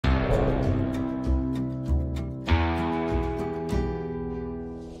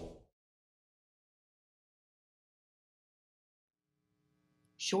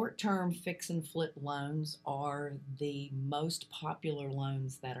Short-term fix and flip loans are the most popular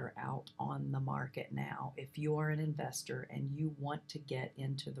loans that are out on the market now. If you are an investor and you want to get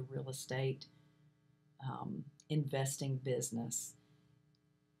into the real estate investing business,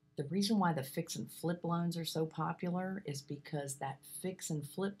 the reason why the fix and flip loans are so popular is because that fix and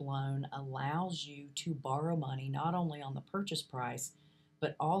flip loan allows you to borrow money not only on the purchase price,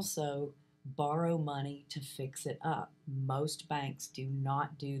 but also borrow money to fix it up. Most banks do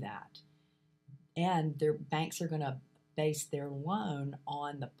not do that. And their banks are going to base their loan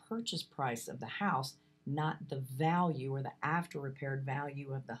on the purchase price of the house, not the value or the after repaired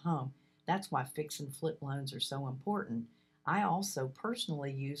value of the home. That's why fix and flip loans are so important. I also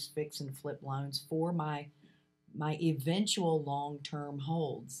personally use fix and flip loans for my eventual long-term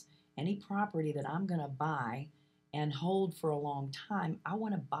holds. Any property that I'm going to buy and hold for a long time, I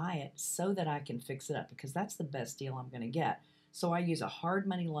want to buy it so that I can fix it up because that's the best deal I'm going to get. So I use a hard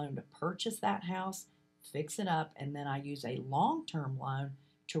money loan to purchase that house, fix it up, and then I use a long-term loan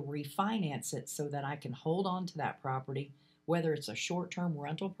to refinance it so that I can hold on to that property, whether it's a short-term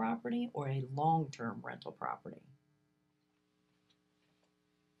rental property or a long-term rental property.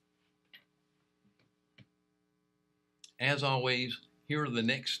 As always, here are the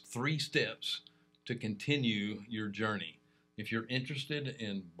next 3 steps to continue your journey. If you're interested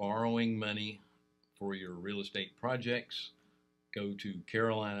in borrowing money for your real estate projects, go to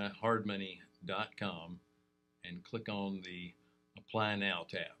carolinahardmoney.com and click on the Apply Now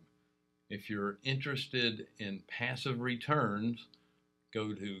tab. If you're interested in passive returns,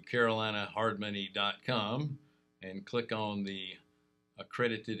 go to carolinahardmoney.com and click on the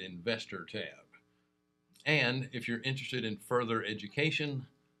Accredited Investor tab. And if you're interested in further education,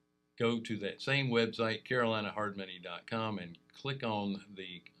 go to that same website, carolinahardmoney.com, and click on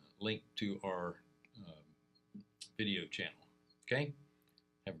the link to our video channel. Okay?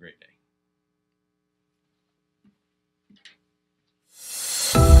 Have a great day.